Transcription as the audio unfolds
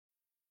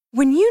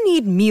When you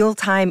need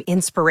mealtime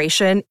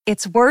inspiration,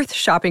 it's worth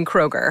shopping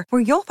Kroger,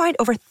 where you'll find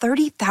over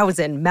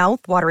 30,000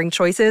 mouth-watering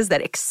choices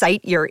that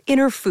excite your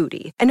inner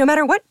foodie. And no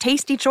matter what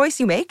tasty choice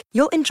you make,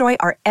 you'll enjoy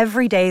our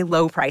everyday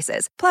low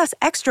prices, plus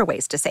extra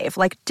ways to save,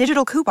 like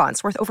digital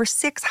coupons worth over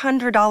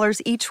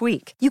 $600 each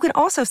week. You can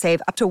also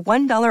save up to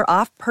 $1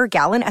 off per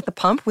gallon at the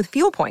pump with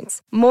fuel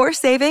points. More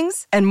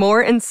savings and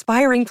more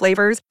inspiring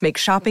flavors make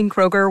shopping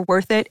Kroger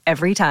worth it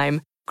every time.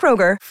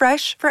 Kroger,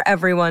 fresh for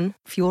everyone.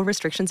 Fuel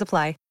restrictions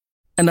apply.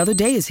 Another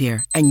day is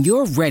here, and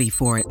you're ready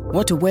for it.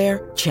 What to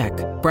wear? Check.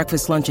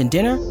 Breakfast, lunch, and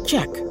dinner?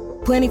 Check.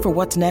 Planning for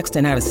what's next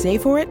and how to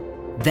save for it?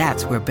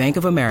 That's where Bank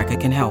of America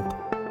can help.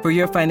 For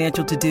your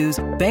financial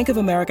to-dos, Bank of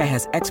America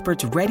has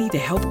experts ready to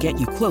help get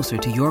you closer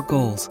to your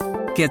goals.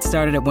 Get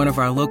started at one of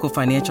our local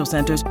financial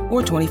centers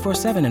or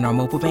 24/7 in our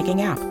mobile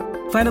banking app.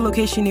 Find a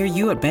location near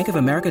you at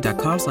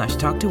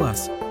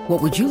bankofamerica.com/talktous.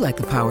 What would you like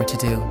the power to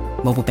do?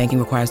 Mobile banking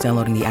requires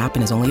downloading the app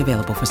and is only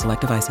available for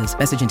select devices.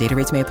 Message and data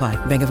rates may apply.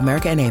 Bank of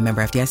America N.A.,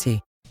 member FDIC.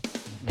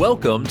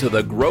 Welcome to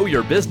the Grow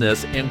Your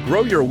Business and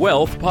Grow Your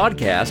Wealth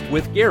podcast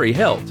with Gary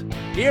Helt.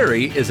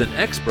 Gary is an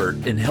expert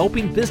in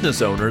helping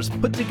business owners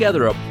put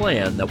together a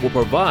plan that will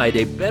provide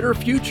a better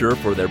future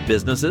for their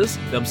businesses,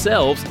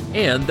 themselves,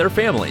 and their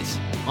families.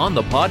 On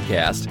the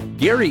podcast,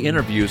 Gary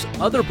interviews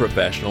other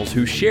professionals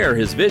who share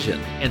his vision,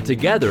 and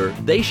together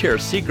they share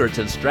secrets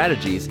and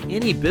strategies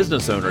any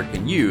business owner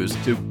can use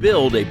to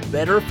build a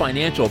better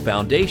financial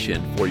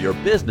foundation for your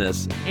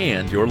business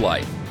and your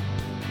life.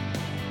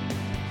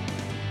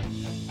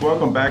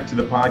 Welcome back to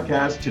the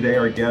podcast. Today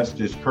our guest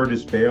is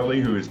Curtis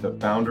Bailey, who is the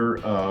founder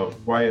of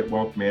Quiet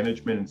Wealth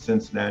Management in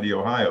Cincinnati,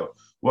 Ohio.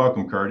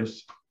 Welcome,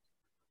 Curtis.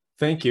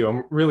 Thank you.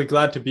 I'm really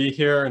glad to be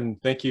here,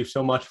 and thank you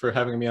so much for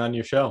having me on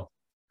your show.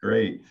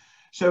 Great.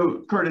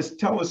 So, Curtis,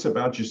 tell us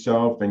about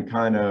yourself and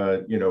kind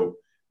of,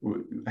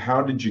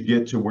 how did you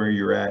get to where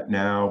you're at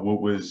now?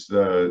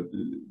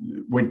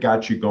 What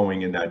got you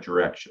going in that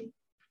direction?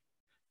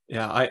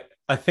 Yeah,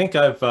 I think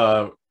I've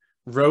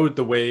rode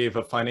the wave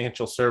of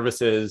financial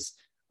services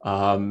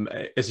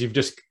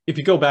if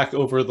you go back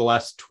over the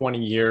last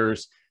 20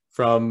 years,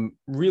 from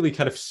really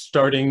kind of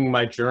starting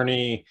my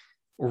journey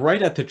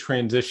right at the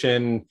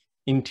transition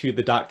into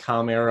the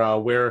 .com era,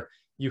 where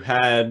you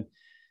had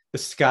the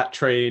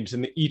Scottrades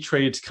and the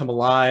E-Trades come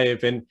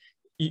alive, and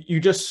you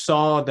just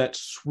saw that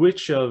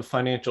switch of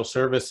financial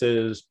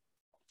services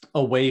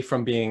away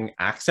from being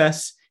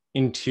access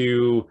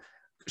into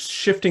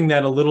shifting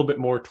that a little bit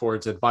more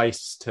towards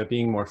advice to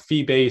being more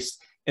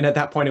fee-based. And at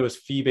that point, it was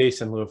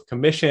fee-based in lieu of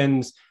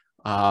commissions.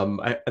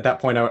 At that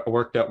point, I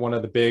worked at one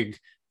of the big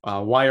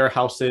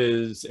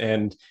wirehouses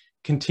and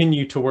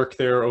continued to work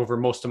there over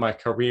most of my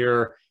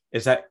career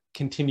as that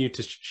continued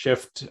to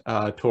shift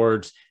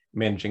towards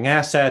managing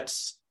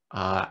assets,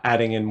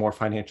 adding in more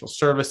financial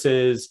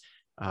services,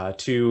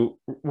 to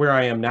where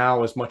I am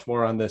now is much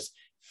more on this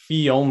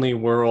fee-only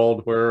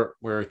world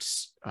where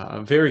it's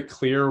very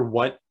clear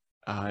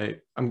how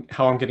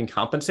I'm getting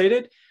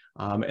compensated.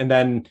 And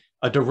then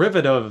a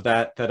derivative of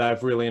that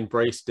I've really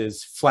embraced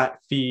is flat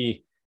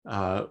fee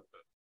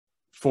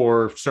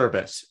for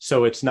service.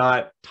 So it's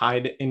not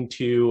tied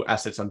into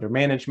assets under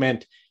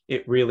management.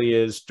 It really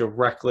is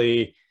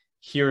directly,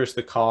 here's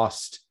the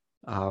cost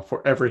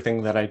for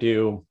everything that I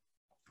do,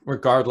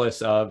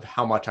 regardless of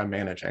how much I'm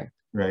managing.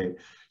 Right.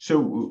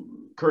 So,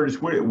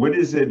 Curtis, what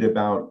is it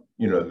about,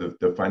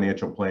 the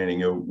financial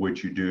planning of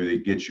what you do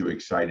that gets you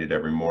excited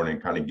every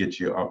morning, kind of gets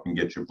you up and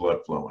gets your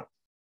blood flowing?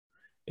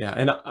 Yeah.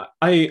 And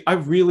I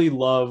really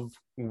love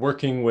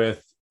working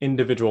with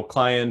individual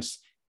clients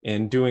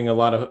and doing a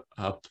lot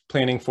of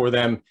planning for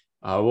them.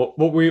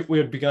 What we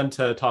had begun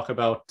to talk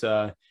about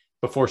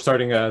before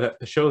starting the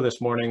show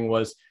this morning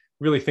was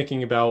really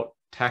thinking about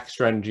tax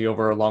strategy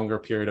over a longer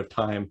period of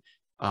time.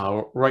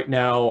 Right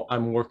now,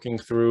 I'm working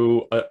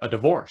through a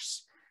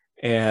divorce,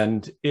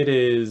 and it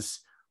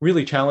is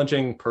really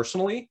challenging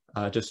personally,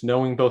 just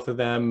knowing both of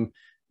them,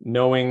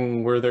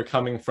 knowing where they're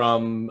coming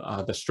from,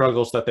 the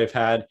struggles that they've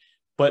had,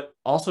 but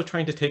also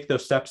trying to take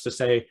those steps to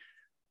say,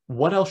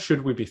 what else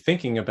should we be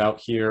thinking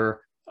about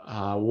here?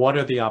 What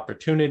are the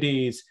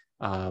opportunities?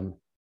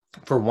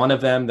 For one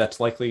of them, that's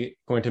likely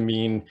going to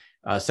mean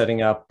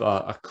setting up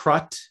a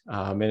CRUT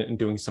and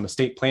doing some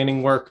estate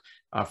planning work.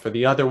 For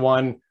the other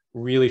one,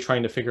 really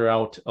trying to figure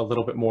out a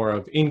little bit more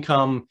of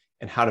income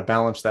and how to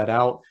balance that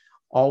out,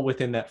 all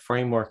within that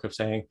framework of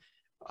saying,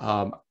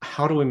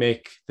 how do we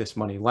make this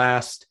money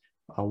last?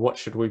 What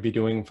should we be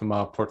doing from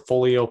a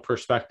portfolio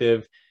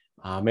perspective?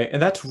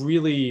 And that's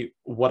really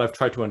what I've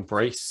tried to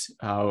embrace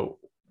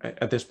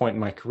at this point in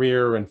my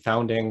career and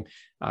founding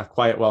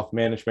Quiet Wealth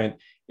Management,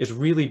 is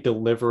really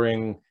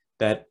delivering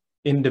that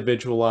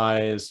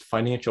individualized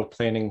financial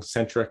planning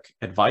centric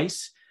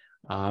advice.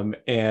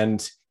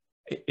 And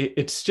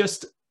it's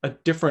just a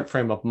different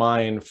frame of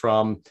mind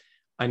from,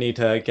 I need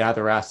to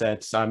gather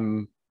assets,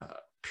 I'm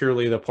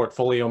purely the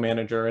portfolio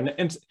manager,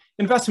 and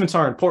investments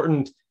are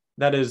important.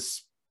 That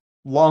has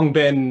long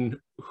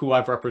been who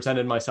I've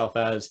represented myself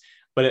as.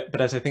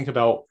 But as I think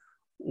about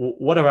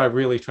what have I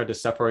really tried to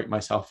separate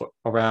myself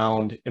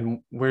around, and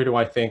where do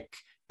I think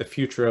the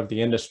future of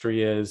the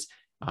industry is.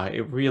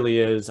 It really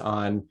is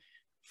on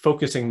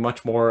focusing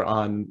much more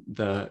on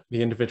the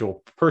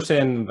individual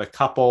person, the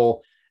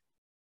couple.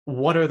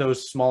 What are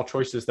those small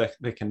choices that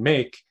they can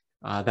make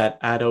that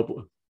add up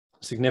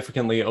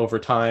significantly over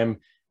time,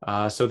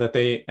 so that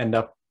they end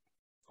up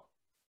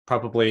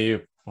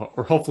probably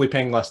or hopefully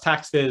paying less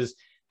taxes,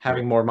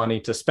 having more money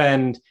to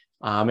spend,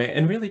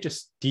 and really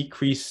just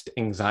decreased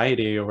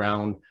anxiety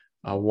around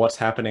what's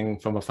happening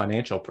from a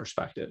financial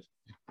perspective.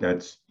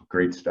 That's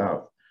great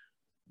stuff.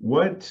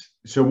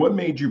 So what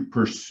made you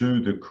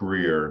pursue the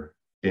career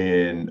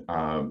in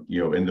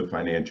in the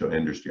financial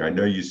industry? I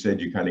know you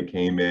said you kind of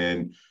came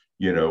in,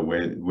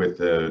 with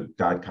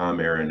the .com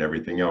era and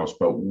everything else,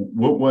 but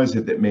what was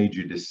it that made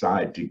you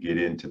decide to get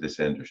into this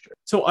industry?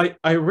 So I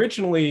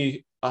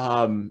originally,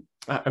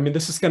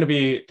 this is going to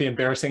be the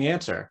embarrassing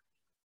answer.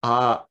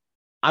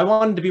 I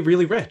wanted to be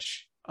really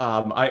rich.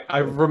 I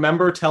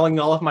remember telling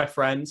all of my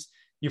friends,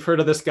 you've heard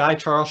of this guy,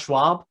 Charles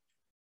Schwab?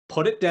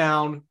 Put it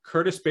down,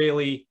 Curtis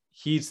Bailey,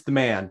 he's the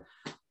man.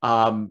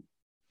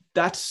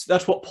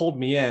 That's what pulled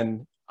me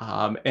in.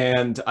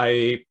 And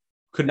I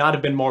could not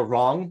have been more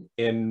wrong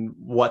in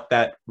what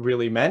that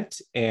really meant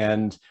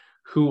and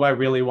who I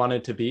really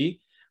wanted to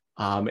be.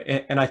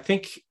 And I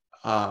think,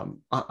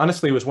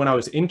 honestly, it was when I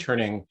was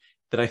interning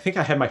that I think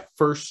I had my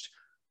first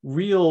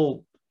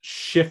real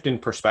shift in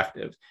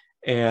perspective.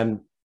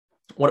 And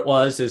what it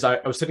was is I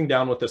was sitting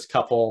down with this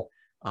couple.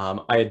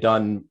 I had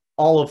done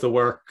all of the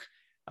work,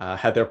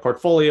 had their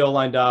portfolio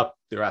lined up,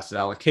 their asset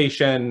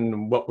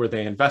allocation, what were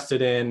they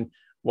invested in,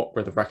 what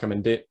were the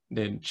recommended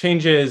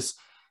changes.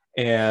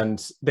 And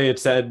they had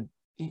said,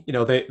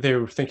 they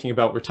were thinking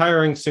about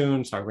retiring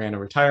soon. So I ran a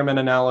retirement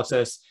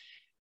analysis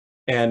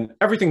and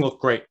everything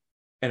looked great.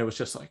 And it was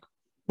just like,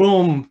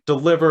 boom,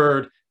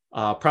 delivered.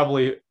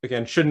 Probably,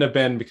 again, shouldn't have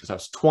been because I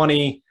was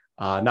 20,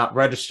 not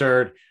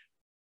registered.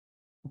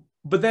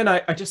 But then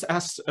I just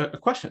asked a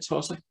question. So I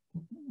was like,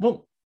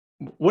 well,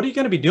 what are you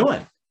going to be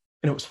doing?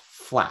 And it was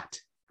flat.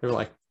 They were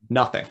like,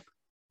 nothing.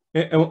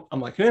 And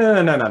I'm like,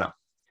 no.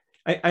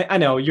 I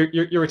know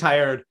you're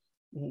retired.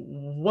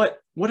 What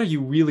are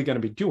you really going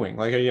to be doing?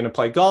 Like, are you going to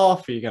play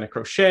golf? Are you going to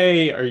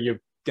crochet? Are you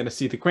going to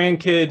see the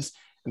grandkids?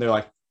 And they're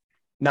like,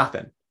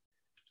 nothing.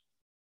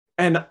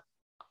 And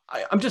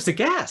I'm just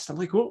aghast. I'm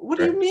like, what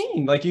do you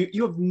mean? Like,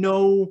 you have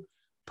no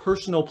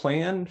personal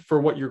plan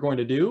for what you're going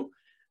to do.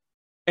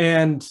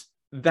 And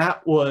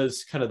that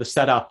was kind of the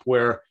setup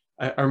where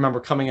I remember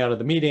coming out of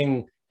the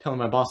meeting, telling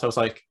my boss, I was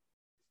like,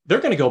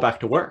 they're going to go back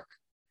to work.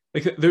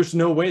 Like, there's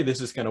no way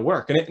this is going to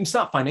work. And it's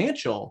not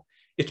financial,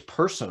 it's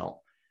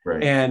personal.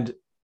 Right. And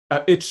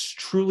it's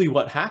truly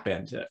what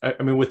happened.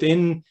 I mean,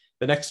 within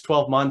the next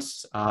 12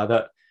 months,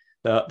 the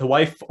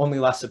wife only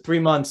lasted 3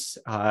 months.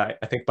 I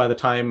think by the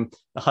time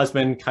the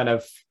husband kind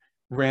of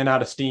ran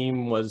out of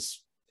steam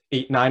was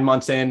 8-9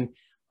 months in.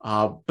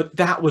 But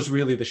that was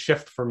really the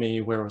shift for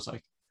me, where it was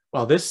like,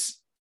 well, this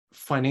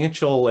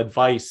financial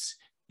advice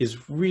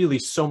is really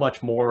so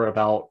much more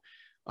about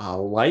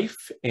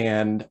life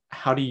and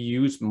how to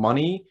use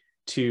money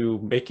to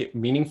make it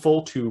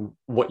meaningful to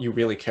what you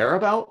really care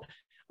about,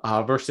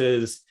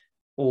 versus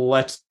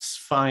let's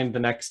find the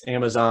next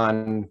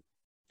Amazon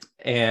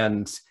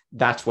and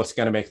that's what's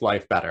going to make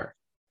life better.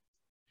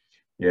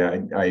 Yeah,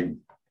 I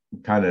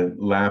kind of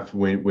laugh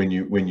when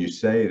you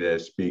say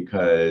this,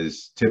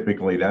 because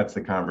typically that's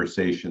the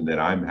conversation that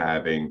I'm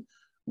having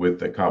with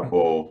the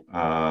couple.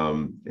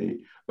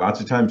 Lots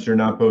of times they're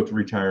not both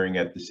retiring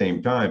at the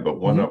same time, but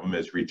one of them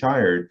is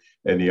retired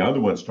and the other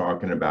one's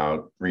talking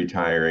about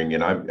retiring.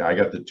 And I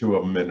got the two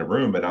of them in the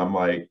room and I'm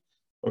like,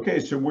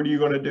 okay, so what are you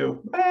going to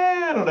do?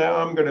 I don't know.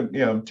 I'm going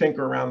to,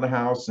 tinker around the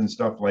house and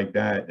stuff like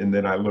that. And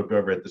then I look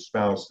over at the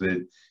spouse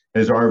that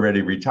has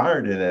already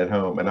retired in at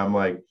home. And I'm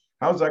like,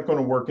 how's that going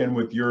to work in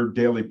with your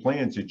daily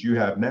plans that you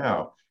have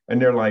now?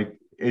 And they're like,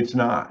 it's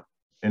not.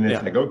 And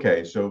it's like,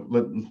 okay, so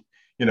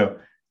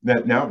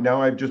that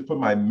now I've just put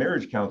my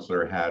marriage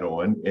counselor hat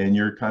on, and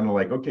you're kind of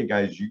like, okay,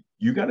 guys,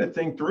 you got to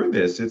think through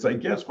this. It's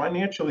like, yes,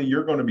 financially,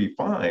 you're going to be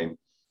fine.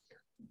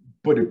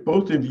 But if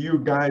both of you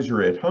guys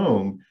are at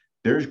home,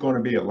 there's going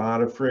to be a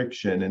lot of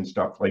friction and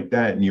stuff like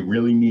that. And you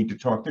really need to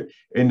talk to,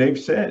 and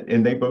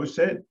they both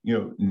said,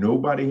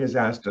 nobody has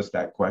asked us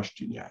that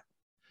question yet.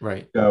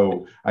 Right.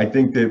 So I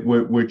think that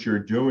what you're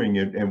doing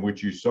and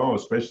what you saw,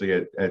 especially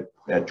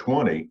at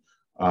 20,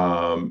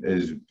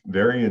 is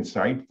very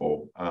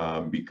insightful,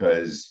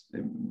 because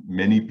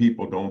many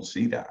people don't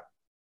see that.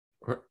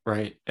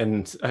 Right.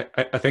 And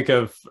I think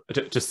of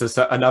just this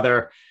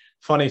another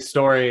funny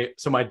story.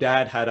 So my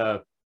dad had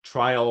a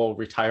trial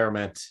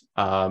retirement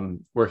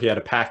where he had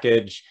a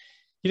package.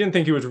 He didn't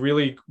think he was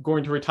really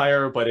going to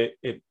retire, but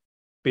it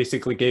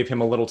basically gave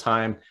him a little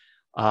time.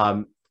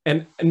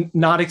 And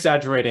not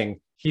exaggerating,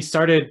 he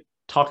started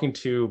talking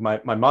to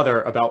my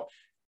mother about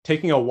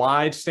taking a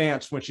wide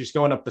stance when she's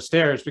going up the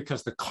stairs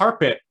because the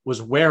carpet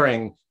was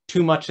wearing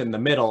too much in the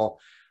middle.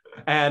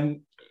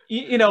 And,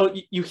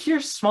 you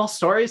hear small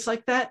stories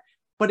like that,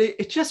 but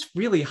it just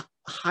really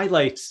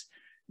highlights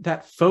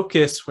that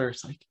focus where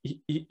it's like,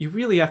 you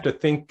really have to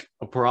think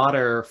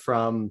broader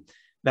from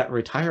that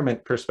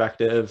retirement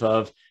perspective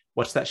of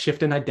what's that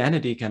shift in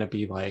identity going to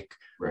be like?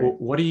 Right.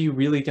 What are you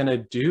really going to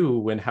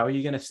do? And how are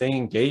you going to stay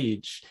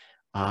engaged?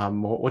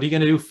 What are you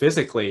going to do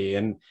physically?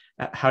 And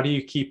how do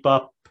you keep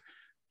up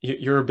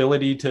your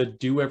ability to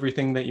do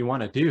everything that you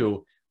want to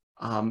do?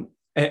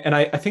 And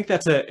I think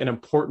that's an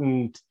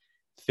important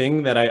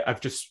thing that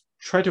I've just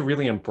tried to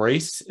really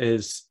embrace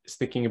is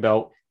thinking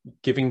about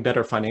giving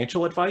better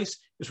financial advice,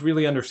 is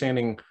really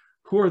understanding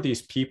who are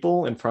these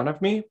people in front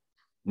of me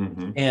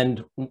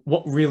and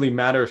what really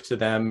matters to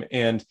them.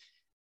 And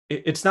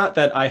it's not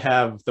that I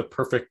have the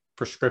perfect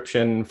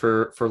prescription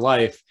for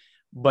life,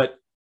 but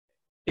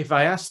if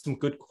I ask some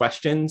good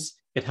questions,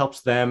 it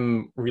helps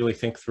them really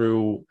think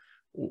through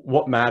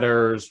what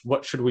matters,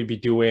 what should we be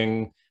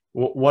doing,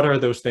 what are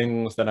those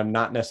things that I'm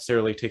not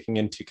necessarily taking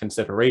into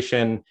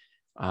consideration.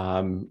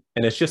 And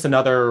it's just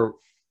another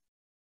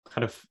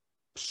kind of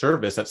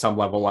service at some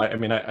level. I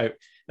mean,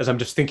 as I'm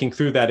just thinking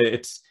through that,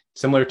 it's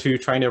similar to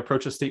trying to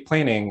approach estate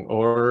planning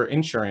or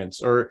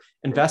insurance or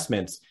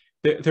investments.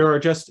 There are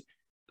just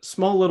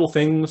small little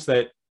things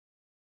that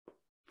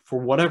for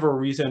whatever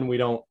reason we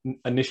don't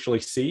initially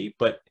see,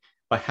 but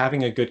by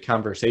having a good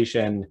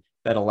conversation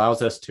that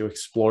allows us to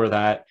explore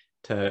that,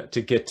 to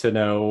get to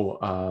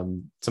know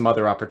some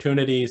other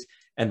opportunities,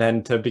 and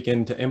then to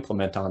begin to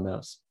implement on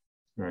those.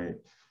 Right.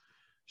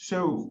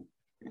 So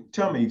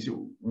tell me,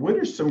 what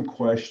are some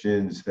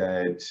questions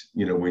that,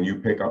 when you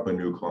pick up a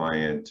new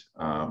client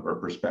or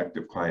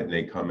prospective client and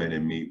they come in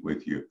and meet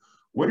with you,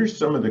 what are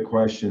some of the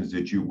questions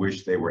that you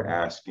wish they were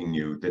asking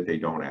you that they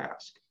don't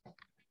ask?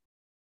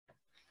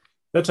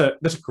 That's a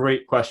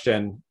great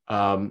question.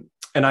 And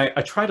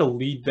I try to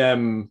lead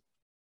them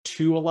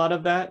to a lot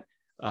of that,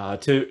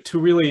 to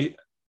really,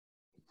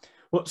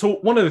 well, so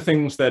one of the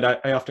things that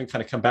I often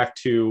kind of come back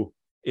to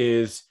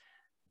is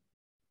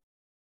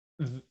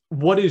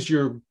what is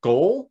your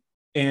goal,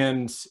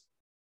 and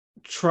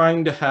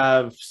trying to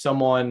have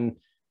someone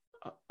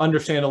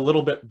understand a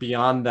little bit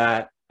beyond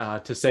that,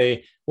 to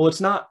say, well,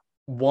 it's not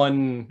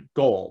one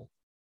goal.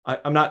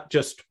 I'm not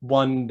just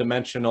one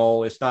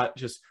dimensional. It's not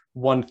just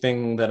one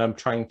thing that I'm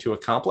trying to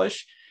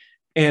accomplish.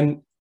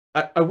 And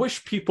I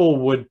wish people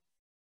would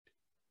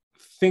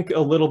think a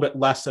little bit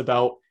less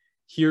about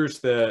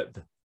here's the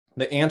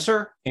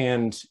answer,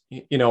 and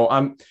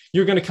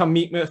you're going to come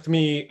meet with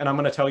me and I'm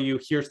going to tell you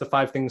here's the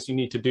 5 things you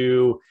need to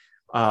do,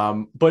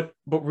 but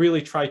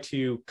really try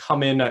to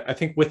come in, I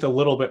think, with a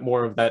little bit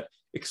more of that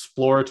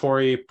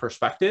exploratory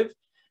perspective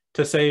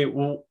to say,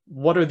 well,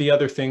 what are the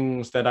other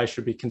things that I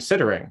should be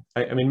considering?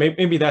 I mean,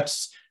 maybe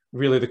that's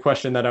really the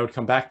question that I would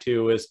come back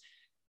to, is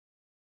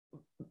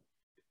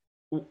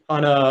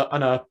on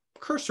a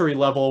cursory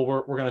level,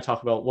 we're going to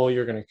talk about, well,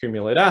 you're going to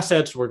accumulate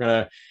assets, we're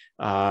going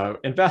to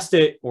invest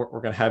it, we're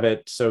going to have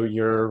it so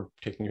you're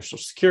taking your Social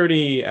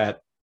Security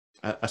at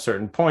a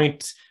certain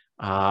point.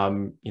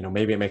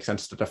 Maybe it makes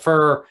sense to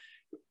defer.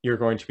 You're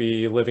going to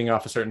be living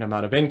off a certain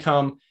amount of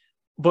income.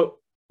 But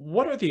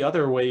what are the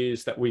other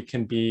ways that we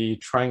can be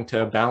trying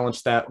to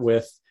balance that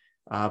with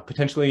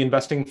potentially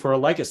investing for a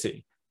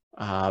legacy?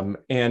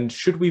 And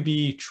should we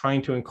be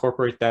trying to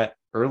incorporate that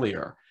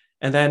earlier?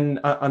 And then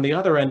on the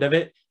other end of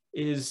it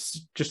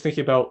is just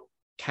thinking about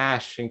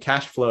cash and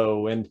cash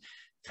flow and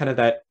kind of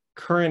that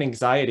current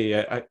anxiety.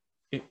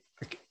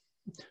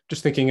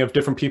 Just thinking of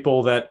different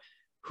people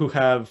who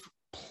have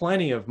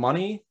plenty of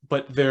money,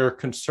 but their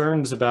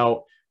concerns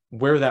about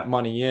where that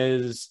money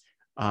is,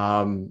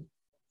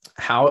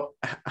 how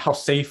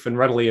safe and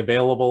readily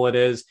available it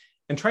is,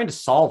 and trying to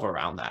solve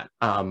around that.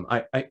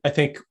 I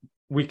think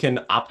we can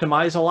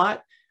optimize a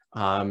lot,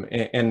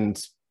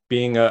 and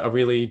being a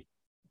really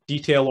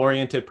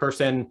detail-oriented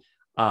person,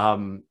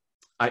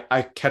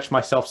 I catch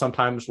myself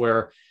sometimes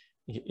where,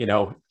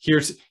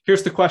 here's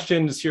the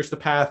questions, here's the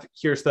path,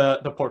 here's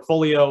the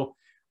portfolio,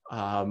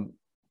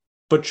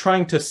 but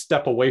trying to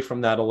step away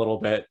from that a little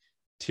bit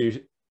to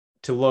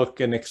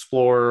look and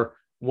explore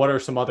what are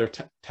some other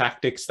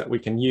tactics that we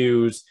can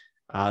use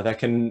that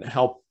can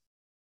help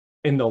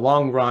in the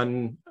long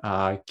run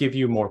give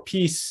you more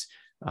peace,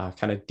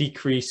 kind of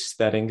decrease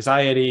that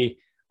anxiety,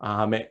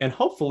 and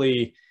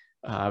hopefully,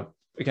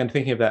 again,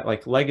 thinking of that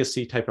like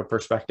legacy type of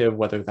perspective,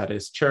 whether that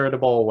is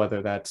charitable,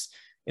 whether that's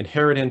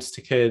inheritance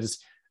to kids,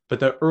 but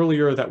the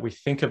earlier that we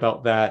think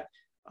about that,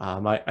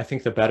 I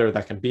think the better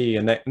that can be.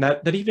 And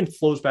that even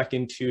flows back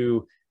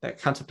into that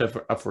concept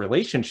of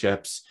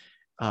relationships,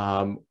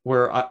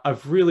 where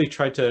I've really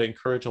tried to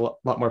encourage a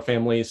lot more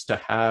families to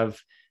have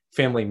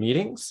family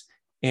meetings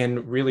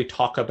and really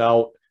talk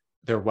about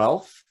their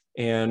wealth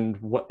and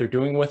what they're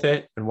doing with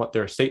it and what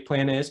their estate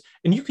plan is.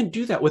 And you can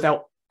do that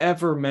without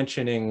ever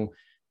mentioning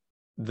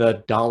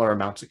the dollar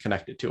amounts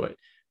connected to it.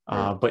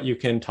 But you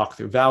can talk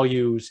through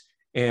values,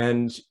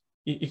 and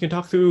you can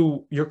talk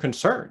through your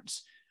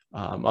concerns.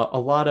 A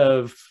lot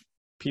of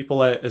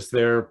people, as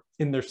they're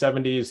in their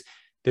 70s,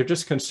 they're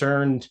just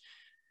concerned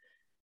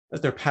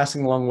that they're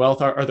passing along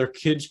wealth. Are their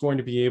kids going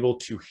to be able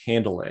to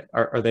handle it?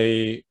 Are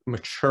they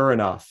mature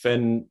enough?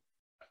 And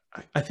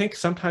I think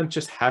sometimes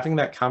just having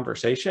that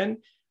conversation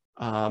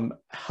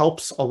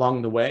helps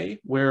along the way,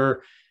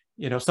 where,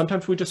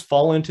 sometimes we just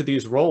fall into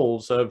these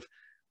roles of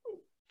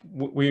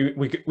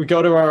we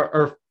go to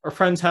our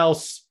friend's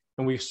house,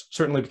 and we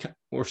certainly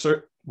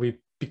we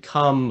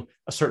become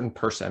a certain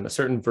person, a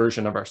certain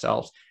version of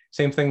ourselves.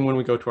 Same thing when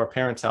we go to our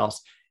parents'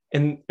 house,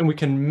 and we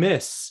can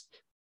miss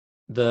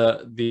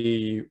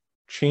the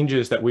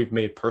changes that we've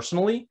made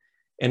personally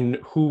and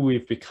who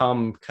we've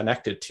become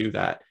connected to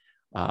that.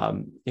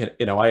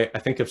 I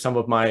think of some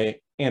of my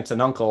aunts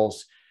and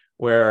uncles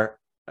where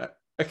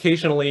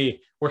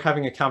occasionally we're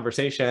having a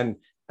conversation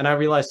and I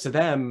realize to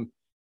them,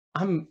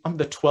 I'm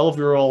the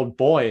 12-year-old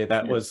boy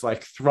that was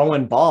like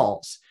throwing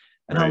balls.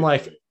 And I'm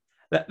like,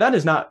 that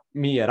is not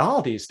me at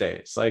all these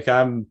days. Like,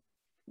 I'm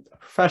a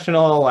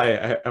professional.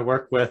 I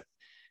work with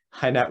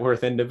high net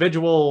worth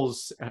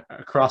individuals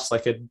across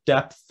like a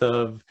depth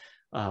of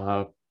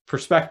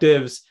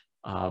perspectives.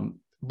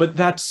 But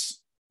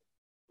that's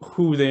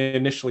who they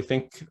initially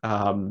think,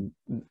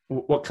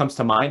 what comes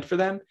to mind for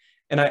them.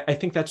 And I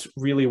think that's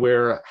really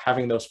where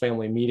having those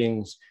family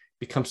meetings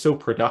becomes so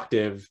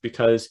productive,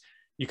 because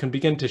you can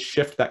begin to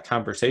shift that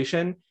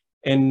conversation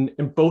and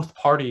both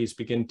parties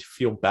begin to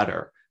feel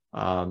better.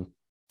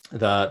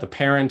 The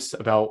parents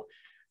about,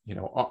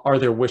 are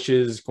their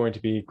wishes going to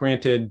be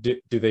granted?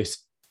 Do they,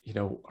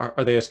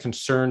 are they as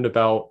concerned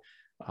about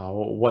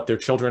what their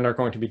children are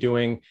going to be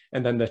doing?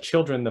 And then the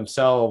children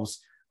themselves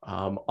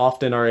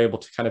often are able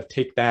to kind of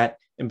take that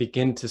and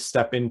begin to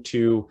step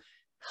into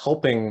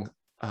helping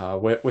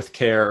with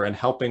care and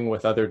helping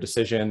with other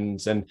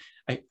decisions. And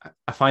I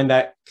find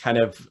that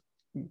kind of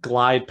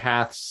glide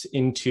paths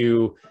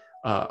into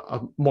a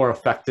more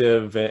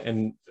effective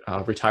and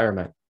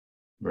retirement.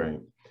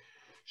 Right.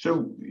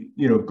 So,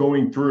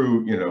 going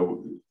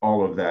through,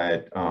 all of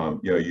that,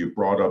 you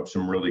brought up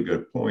some really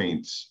good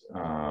points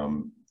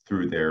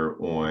through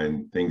there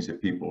on things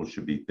that people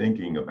should be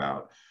thinking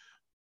about.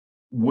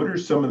 What are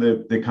some of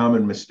the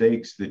common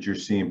mistakes that you're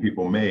seeing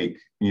people make?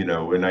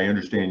 And I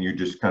understand you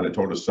just kind of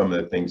told us some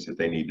of the things that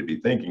they need to be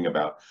thinking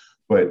about,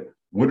 but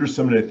what are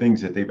some of the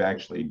things that they've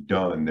actually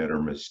done that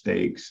are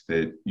mistakes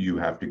that you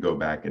have to go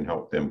back and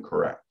help them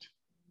correct?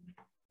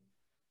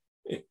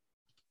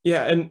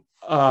 Yeah. And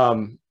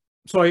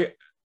so I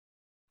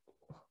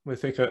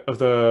think of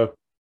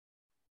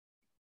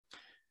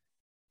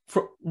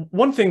for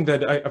one thing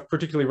that I've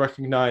particularly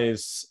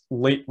recognized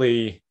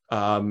lately,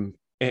 and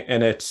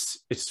it's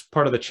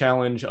part of the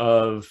challenge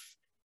of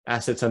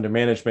assets under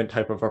management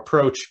type of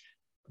approach,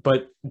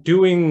 but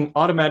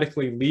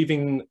automatically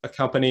leaving a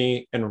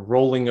company and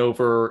rolling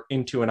over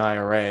into an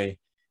IRA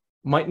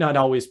might not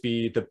always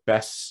be the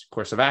best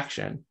course of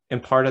action.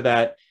 And part of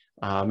that,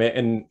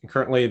 and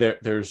currently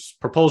there's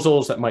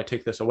proposals that might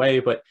take this away,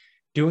 but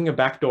doing a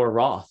backdoor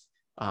Roth,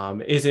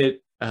 is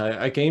it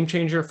a game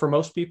changer for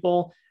most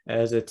people,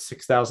 as it's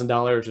 $6,000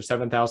 or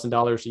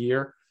 $7,000 a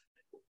year?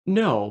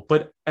 No,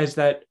 but as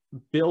that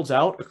builds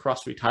out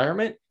across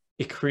retirement,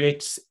 it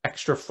creates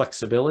extra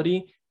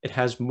flexibility. It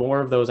has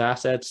more of those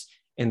assets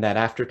in that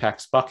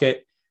after-tax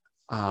bucket.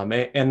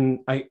 And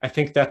I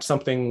think that's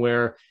something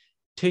where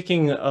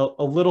taking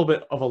a little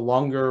bit of a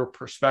longer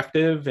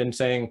perspective and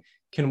saying,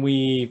 can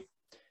we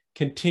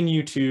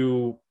continue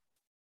to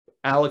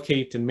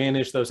allocate and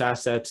manage those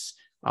assets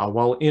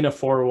while in a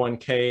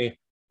 401k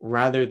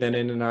rather than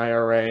in an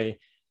IRA?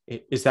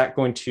 Is that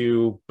going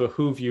to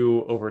behoove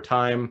you over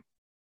time?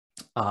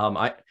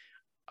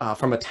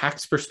 From a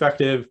tax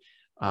perspective,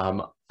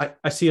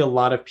 I see a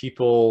lot of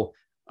people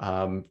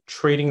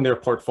trading their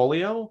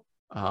portfolio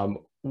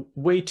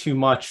way too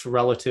much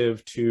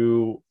relative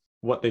to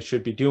what they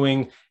should be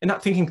doing, and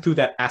not thinking through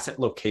that asset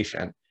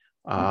location.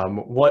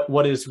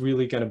 What is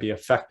really going to be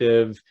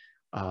effective?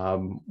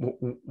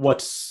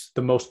 What's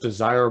the most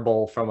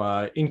desirable from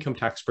an income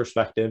tax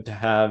perspective to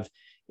have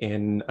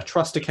in a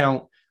trust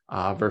account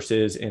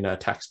versus in a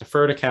tax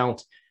deferred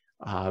account?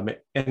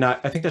 And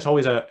I think that's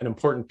always an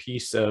important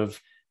piece of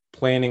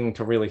planning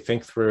to really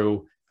think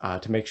through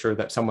to make sure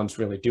that someone's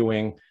really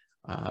doing.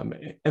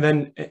 And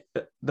then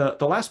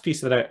the last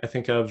piece that I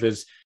think of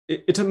is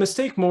it's a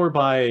mistake more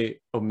by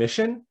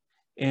omission,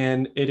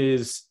 and it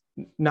is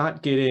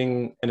not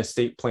getting an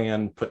estate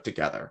plan put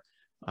together.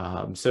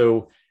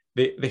 So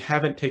they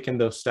haven't taken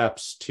those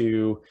steps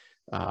to,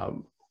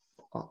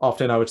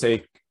 often I would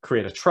say,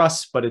 create a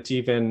trust, but it's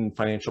even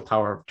financial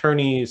power of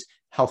attorneys,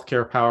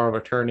 healthcare power of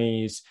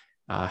attorneys,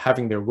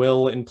 having their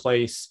will in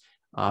place,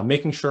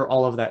 making sure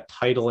all of that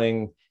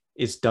titling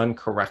is done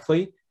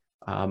correctly.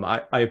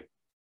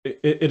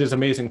 It is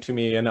amazing to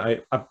me, and I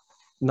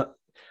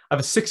have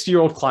a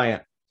 60-year-old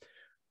client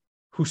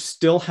who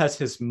still has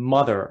his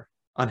mother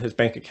on his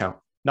bank account,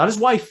 not his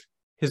wife,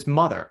 his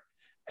mother.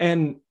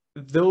 And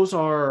those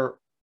are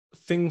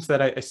things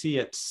that I see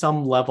at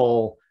some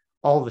level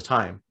all the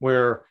time,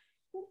 where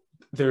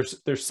there's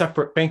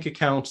separate bank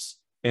accounts,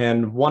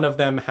 and one of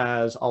them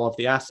has all of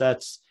the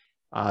assets,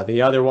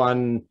 the other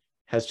one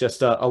has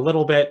just a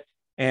little bit.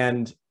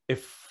 And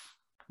if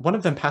one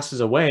of them passes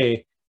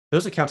away,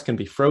 those accounts can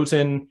be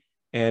frozen,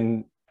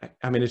 and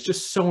I mean, it's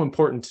just so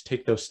important to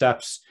take those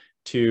steps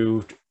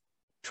to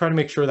try to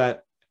make sure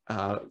that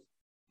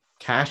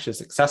cash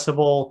is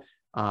accessible,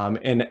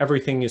 and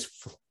everything is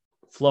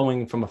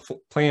flowing from a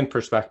plan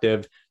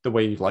perspective the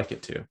way you'd like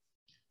it to.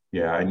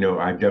 Yeah, I know.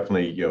 I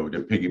definitely,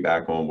 to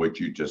piggyback on what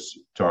you just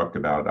talked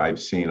about,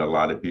 I've seen a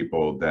lot of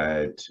people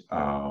that,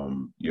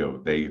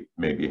 they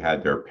maybe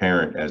had their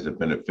parent as a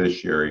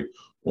beneficiary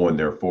on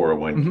their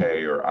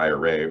 401k or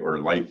IRA or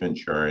life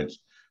insurance.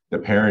 The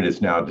parent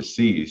is now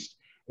deceased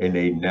and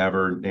they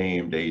never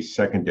named a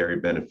secondary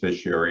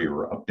beneficiary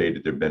or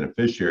updated their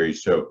beneficiary.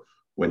 So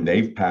when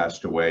they've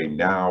passed away,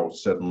 now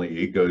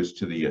suddenly it goes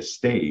to the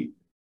estate.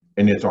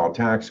 And it's all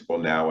taxable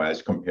now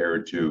as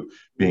compared to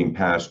being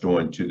passed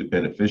on to the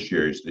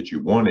beneficiaries that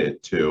you want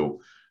it to.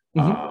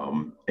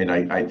 And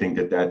I think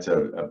that that's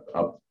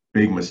a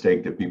big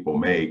mistake that people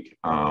make.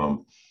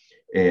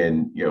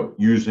 And,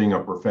 using a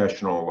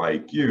professional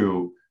like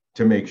you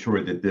to make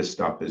sure that this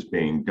stuff is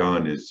being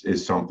done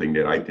is something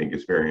that I think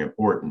is very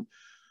important.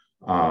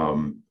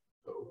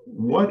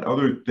 What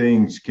other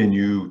things can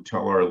you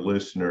tell our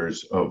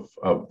listeners of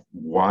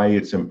why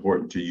it's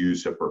important to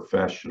use a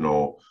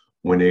professional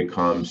when it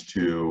comes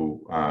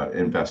to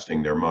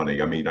investing their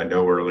money? I mean, I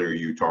know earlier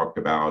you talked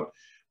about,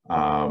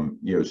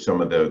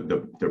 some of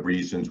the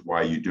reasons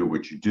why you do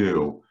what you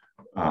do.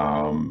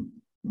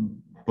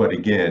 But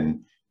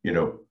again,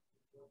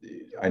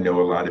 I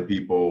know a lot of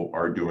people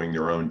are doing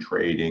their own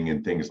trading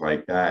and things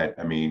like that.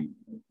 I mean,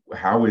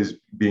 how is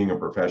being a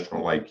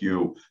professional like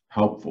you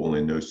helpful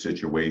in those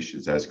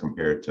situations as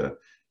compared to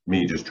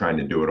me just trying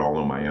to do it all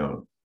on my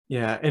own?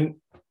 Yeah.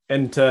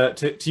 And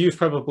to use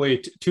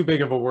probably too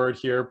big of a word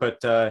here,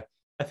 but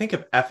I think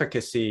of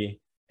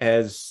efficacy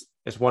as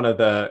one of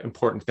the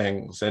important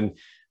things. And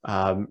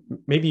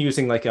maybe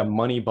using like a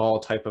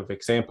Moneyball type of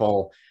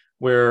example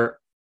where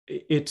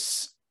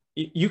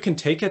you can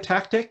take a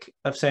tactic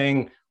of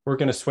saying, we're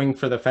going to swing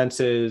for the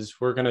fences,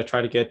 we're going to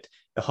try to get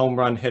the home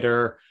run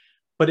hitter.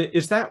 But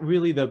is that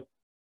really the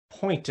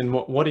point? And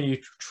what are you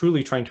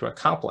truly trying to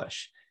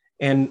accomplish?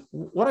 And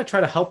what I try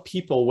to help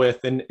people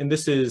with, and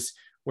this is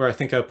where I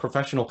think a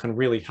professional can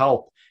really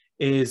help,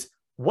 is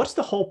what's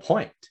the whole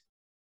point?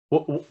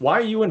 Why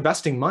are you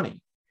investing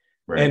money?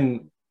 Right.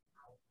 And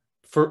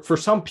for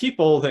some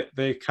people that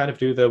they kind of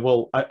do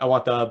I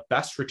want the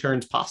best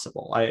returns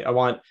possible. I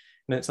want,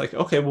 and it's like,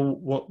 okay, well,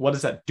 what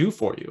does that do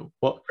for you?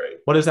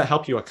 What does that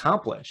help you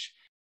accomplish?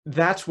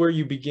 That's where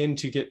you begin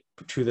to get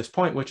to this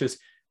point, which is,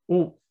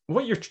 well,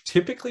 what you're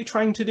typically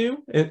trying to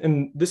do,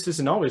 and this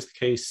isn't always the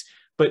case,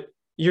 but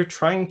you're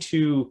trying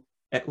to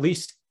at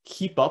least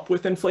keep up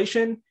with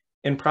inflation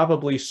and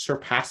probably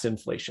surpass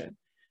inflation.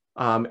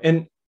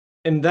 And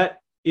that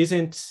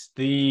isn't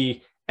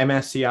the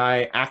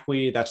MSCI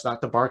ACWI, that's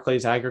not the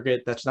Barclays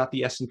aggregate, that's not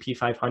the S&P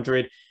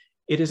 500.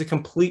 It is a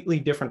completely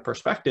different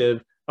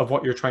perspective of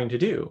what you're trying to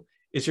do,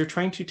 is you're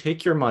trying to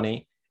take your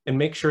money and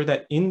make sure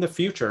that in the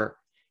future,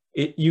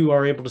 you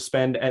are able to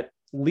spend at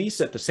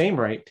least at the same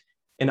rate,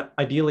 and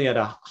ideally at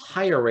a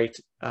higher rate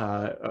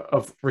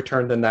of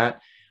return than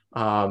that.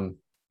 And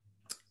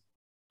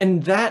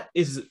that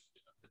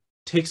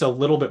takes a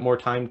little bit more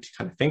time to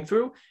kind of think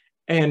through.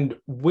 And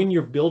when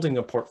you're building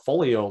a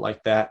portfolio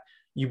like that,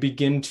 you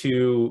begin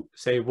to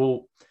say,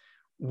 well,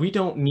 we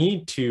don't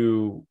need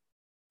to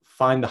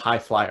find the high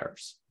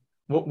flyers.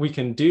 What we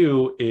can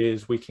do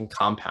is we can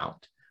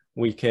compound.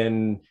 We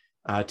can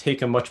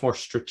take a much more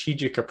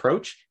strategic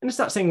approach. And it's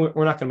not saying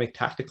we're not going to make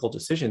tactical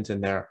decisions in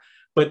there,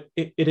 but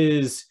it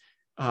is,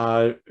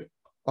 I'll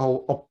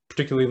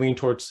particularly lean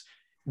towards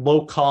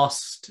low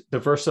cost,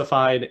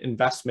 diversified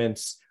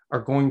investments are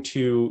going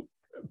to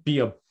be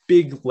a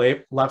big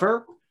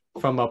lever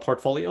from a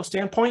portfolio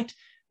standpoint,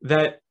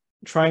 that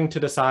trying to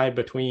decide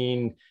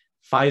between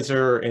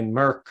Pfizer and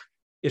Merck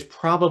is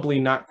probably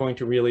not going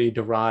to really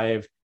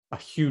derive a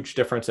huge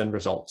difference in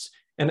results.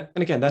 And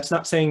again, that's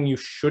not saying you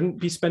shouldn't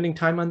be spending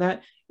time on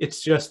that.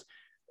 It's just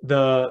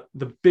the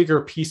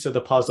bigger piece of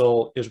the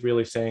puzzle is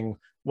really saying,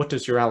 what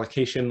does your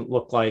allocation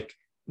look like?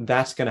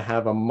 That's going to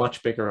have a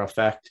much bigger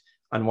effect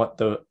on what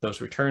those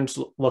returns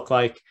look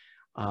like.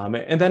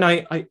 And then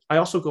I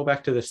also go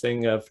back to this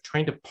thing of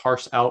trying to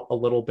parse out a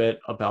little bit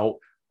about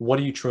what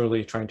are you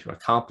truly trying to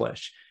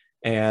accomplish,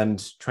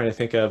 and trying to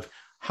think of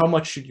how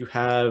much should you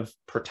have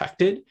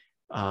protected,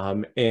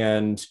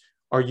 and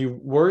are you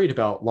worried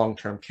about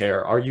long-term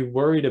care? Are you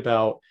worried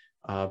about,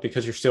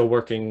 because you're still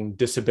working,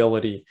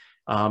 disability?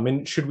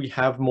 And should we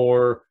have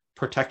more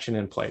protection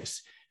in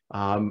place?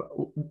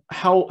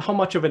 How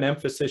much of an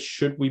emphasis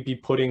should we be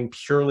putting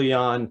purely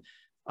on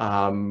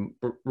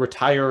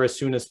retire as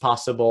soon as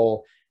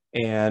possible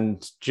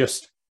and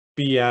just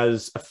be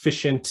as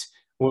efficient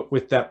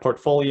with that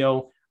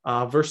portfolio,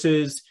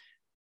 versus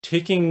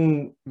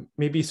taking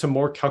maybe some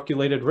more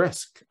calculated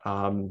risk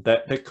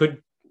that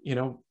could,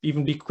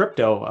 even be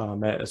crypto,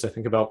 as I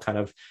think about kind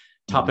of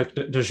topic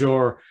du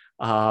jour,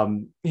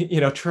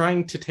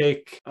 trying to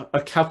take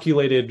a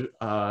calculated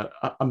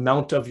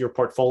amount of your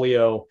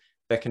portfolio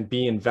that can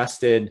be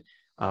invested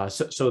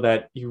so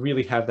that you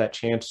really have that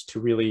chance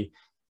to really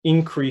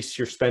increase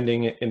your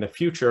spending in the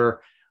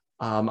future,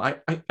 I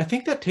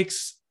think that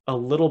takes a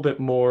little bit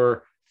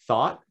more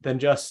thought than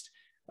just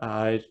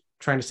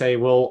trying to say,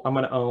 well, I'm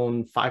going to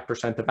own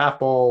 5% of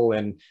Apple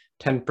and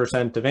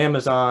 10% of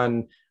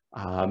Amazon.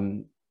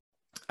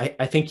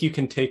 I think you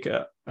can take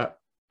a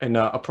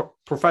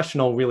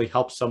professional really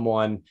help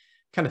someone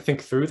kind of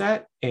think through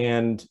that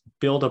and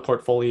build a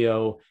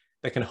portfolio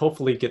that can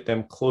hopefully get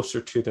them closer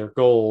to their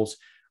goals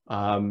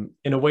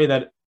in a way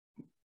that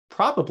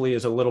probably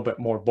is a little bit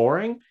more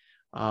boring.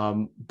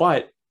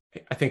 But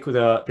I think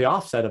the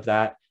offset of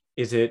that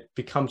is it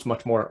becomes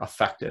much more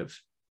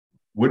effective.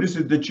 What is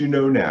it that you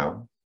know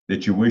now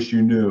that you wish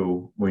you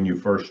knew when you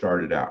first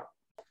started out?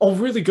 I'll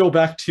really go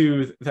back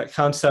to that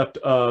concept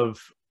of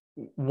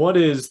what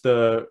is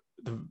the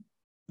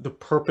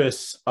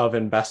purpose of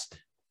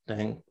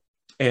investing.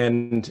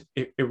 And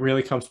it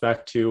really comes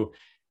back to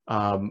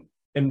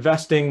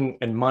investing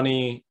in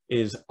money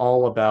is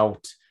all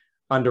about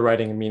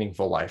underwriting a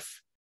meaningful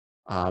life.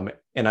 And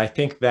I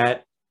think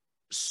that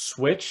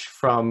switch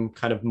from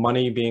kind of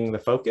money being the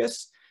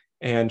focus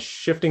and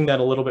shifting that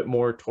a little bit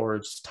more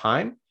towards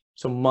time.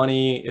 So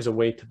money is a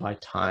way to buy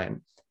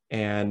time.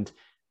 And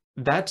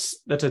that's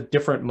a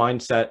different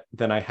mindset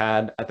than I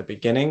had at the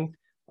beginning.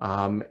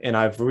 And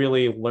I've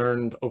really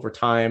learned over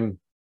time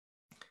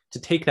to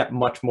take that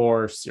much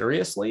more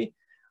seriously.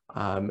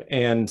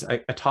 And I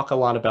talk a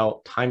lot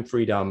about time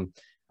freedom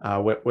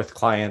with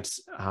clients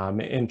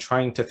and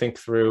trying to think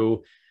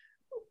through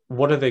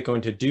what are they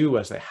going to do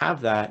as they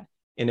have that.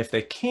 And if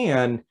they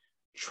can,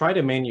 try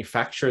to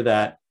manufacture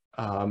that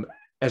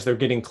as they're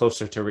getting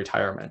closer to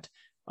retirement.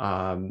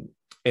 And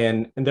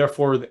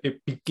therefore,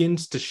 it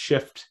begins to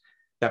shift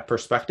that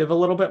perspective a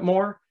little bit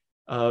more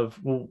of,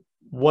 well,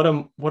 what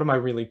am I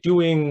really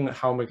doing?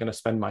 How am I going to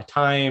spend my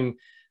time?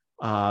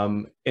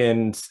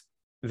 And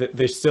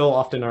they still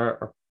often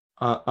are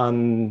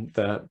on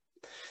the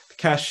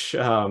cash.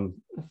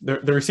 They're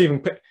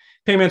receiving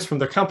payments from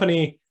their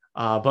company,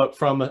 but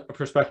from a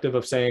perspective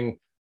of saying,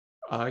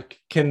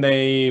 can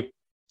they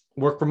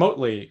work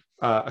remotely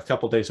a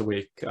couple days a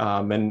week?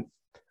 And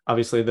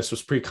obviously, this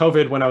was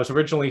pre-COVID when I was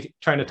originally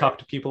trying to talk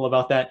to people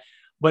about that.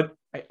 But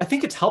I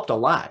think it's helped a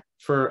lot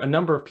for a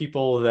number of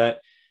people that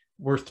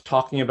were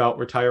talking about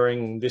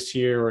retiring this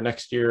year or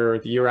next year or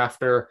the year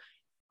after.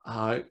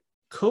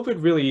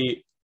 COVID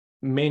really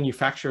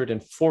manufactured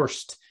and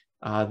forced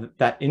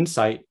that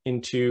insight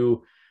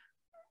into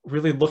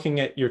really looking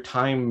at your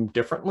time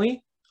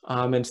differently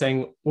and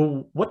saying,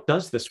 well, what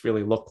does this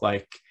really look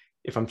like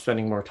if I'm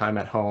spending more time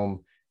at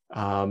home,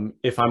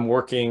 if I'm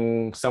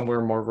working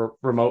somewhere more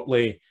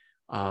remotely?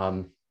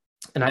 And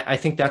I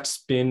think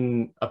that's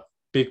been a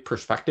big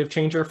perspective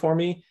changer for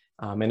me.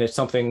 And it's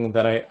something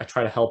that I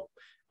try to help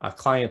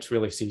clients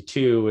really see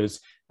too, is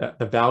that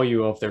the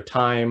value of their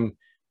time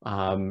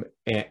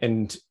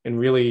and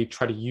really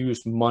try to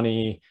use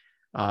money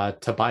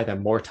to buy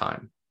them more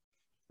time.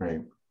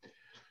 Right.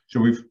 So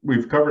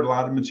we've covered a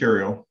lot of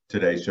material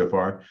today so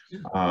far.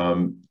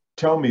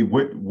 Tell me,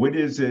 what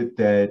is it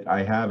that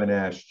I haven't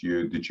asked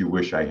you that you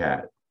wish I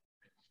had?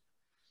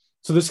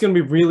 So this is going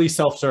to be really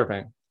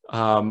self-serving.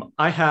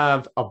 I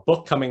have a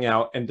book coming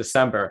out in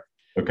December.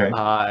 Okay.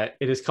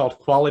 It is called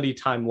Quality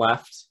Time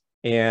Left.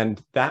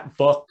 And that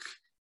book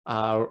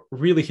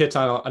really hits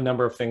on a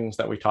number of things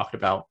that we talked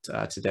about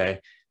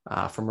today,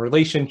 from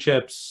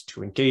relationships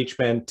to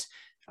engagement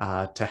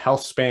to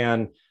health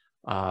span.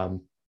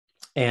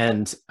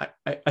 And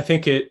I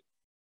think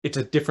it's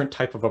a different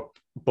type of a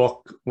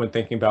book when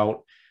thinking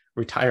about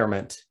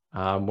retirement,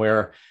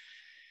 where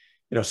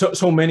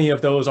so many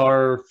of those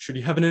are, should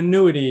you have an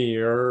annuity,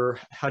 or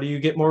how do you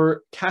get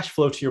more cash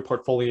flow to your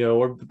portfolio,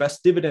 or the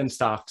best dividend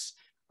stocks?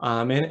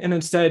 And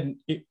instead,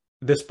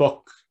 this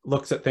book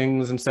looks at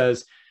things and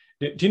says,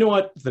 do you know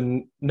what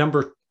the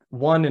number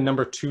one and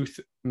number two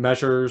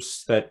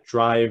measures that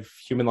drive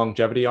human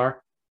longevity are?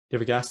 Do you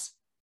have a guess?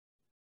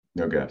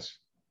 No guess.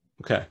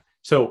 Okay.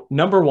 So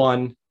number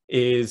one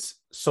is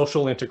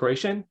social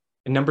integration,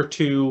 and number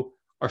two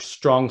are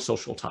strong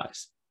social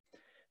ties.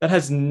 That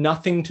has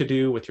nothing to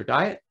do with your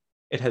diet.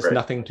 It has Right.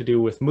 nothing to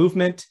do with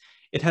movement.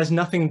 It has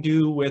nothing to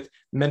do with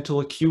mental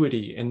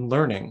acuity and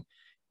learning.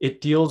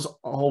 It deals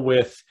all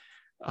with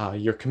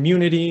your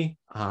community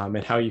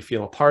and how you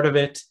feel a part of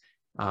it.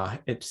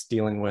 It's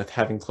dealing with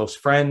having close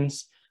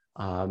friends.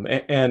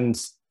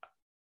 And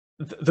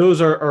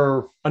those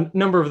are a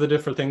number of the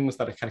different things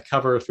that I kind of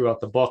cover throughout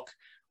the book.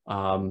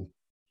 And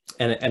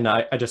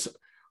I just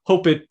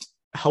hope it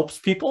helps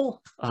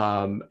people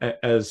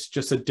as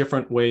just a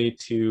different way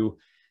to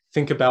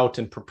think about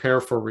and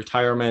prepare for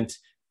retirement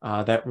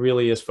that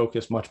really is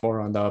focused much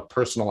more on the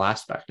personal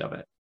aspect of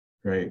it.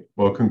 Great.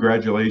 Well,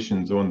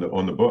 congratulations on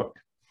the book.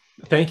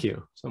 Thank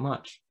you so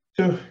much.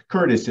 So,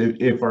 Curtis,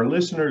 if our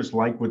listeners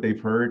like what they've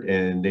heard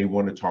and they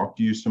want to talk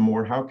to you some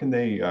more, how can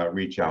they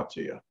reach out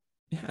to you?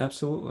 Yeah,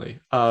 absolutely.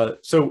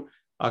 So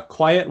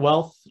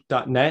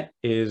quietwealth.net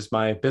is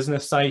my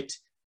business site.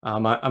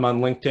 I'm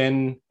on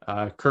LinkedIn,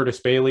 Curtis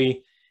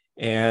Bailey,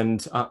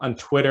 and on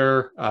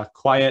Twitter,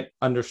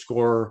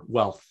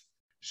 quiet_wealth.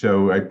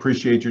 So I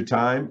appreciate your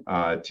time.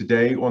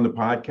 Today on the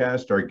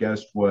podcast, our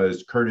guest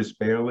was Curtis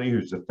Bailey,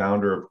 who's the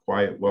founder of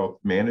Quiet Wealth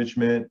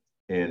Management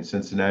in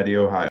Cincinnati,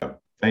 Ohio.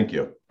 Thank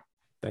you.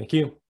 Thank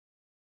you.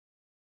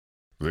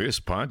 This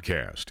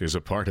podcast is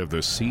a part of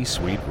the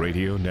C-Suite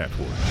Radio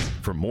Network.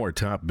 For more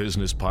top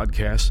business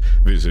podcasts,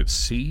 visit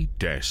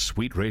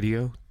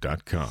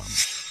c-suiteradio.com.